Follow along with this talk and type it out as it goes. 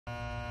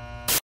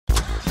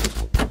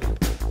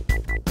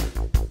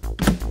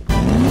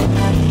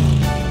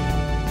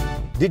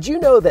Did you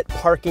know that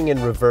parking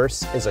in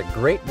reverse is a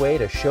great way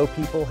to show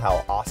people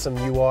how awesome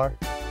you are?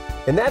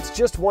 And that's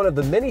just one of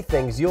the many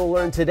things you'll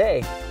learn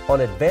today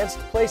on Advanced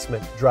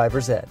Placement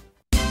Driver's Ed.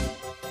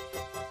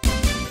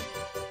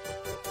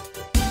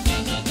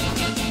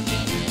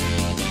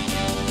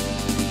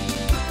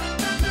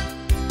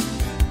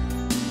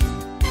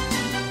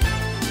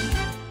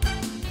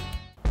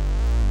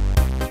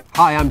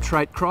 Hi, I'm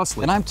Trite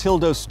Crossley. And I'm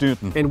Tildo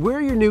Stoughton. And we're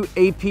your new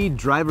AP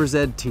Driver's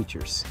Ed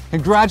teachers.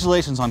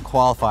 Congratulations on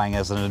qualifying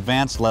as an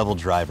advanced level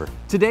driver.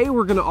 Today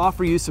we're going to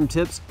offer you some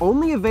tips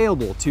only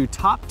available to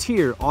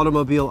top-tier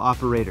automobile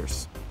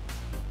operators.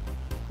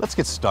 Let's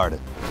get started.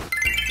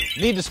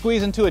 Need to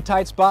squeeze into a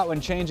tight spot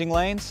when changing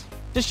lanes?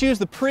 Just use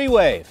the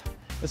pre-wave.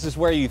 This is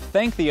where you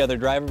thank the other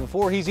driver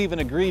before he's even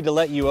agreed to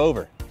let you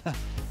over.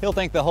 He'll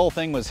think the whole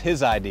thing was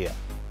his idea.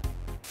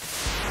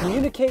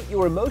 Communicate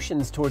your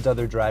emotions towards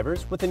other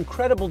drivers with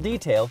incredible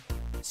detail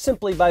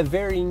simply by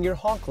varying your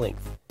honk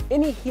length.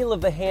 Any heel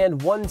of the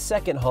hand 1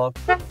 second honk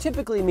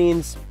typically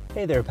means,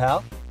 hey there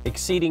pal.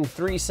 Exceeding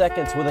 3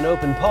 seconds with an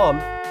open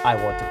palm, I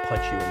want to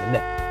punch you in the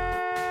neck.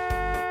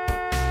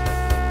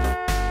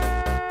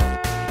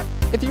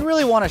 If you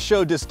really want to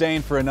show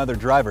disdain for another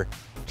driver,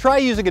 try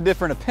using a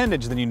different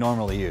appendage than you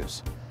normally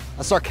use.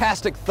 A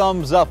sarcastic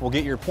thumbs up will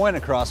get your point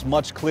across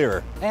much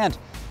clearer, and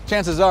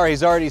chances are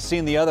he's already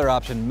seen the other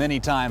option many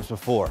times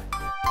before.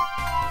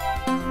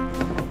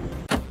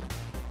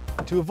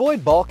 To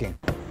avoid balking,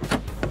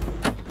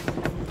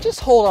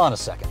 just hold on a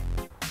second.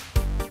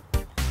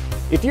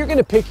 If you're going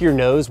to pick your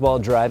nose while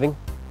driving,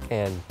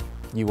 and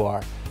you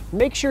are,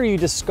 make sure you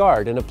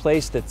discard in a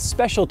place that's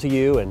special to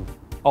you and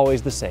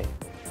always the same.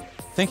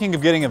 Thinking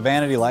of getting a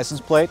vanity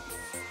license plate?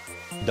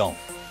 Don't.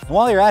 And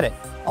while you're at it,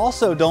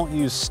 also don't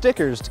use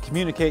stickers to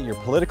communicate your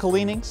political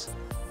leanings,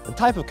 the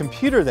type of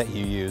computer that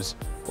you use,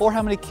 or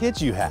how many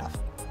kids you have.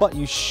 But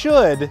you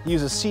should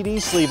use a CD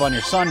sleeve on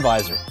your sun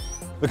visor,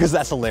 because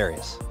that's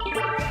hilarious.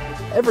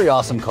 Every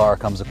awesome car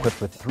comes equipped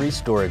with 3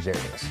 storage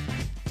areas.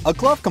 A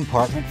glove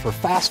compartment for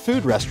fast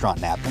food restaurant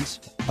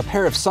napkins, a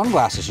pair of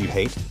sunglasses you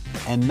hate,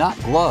 and not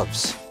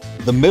gloves.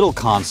 The middle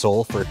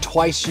console for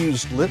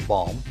twice-used lip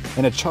balm,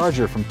 and a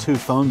charger from 2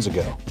 phones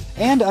ago.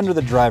 And under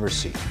the driver's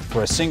seat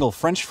for a single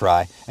French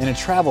fry and a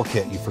travel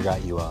kit you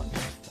forgot you owned.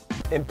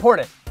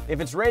 Important. If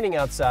it's raining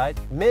outside,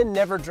 men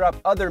never drop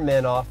other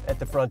men off at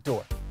the front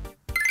door.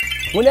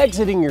 When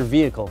exiting your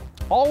vehicle,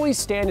 always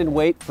stand and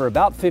wait for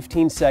about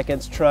 15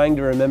 seconds trying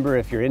to remember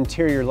if your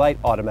interior light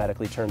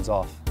automatically turns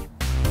off.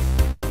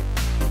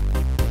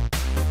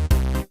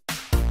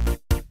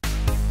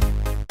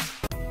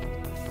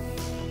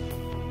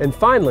 And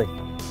finally,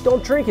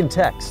 don't drink and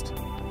text.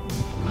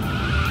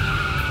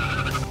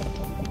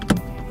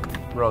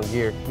 Wrong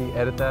gear. Can you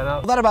edit that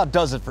out? Well, that about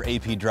does it for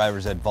AP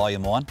Driver's Ed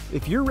Volume 1.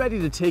 If you're ready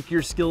to take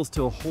your skills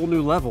to a whole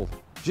new level,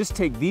 just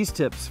take these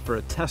tips for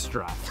a test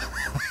drive.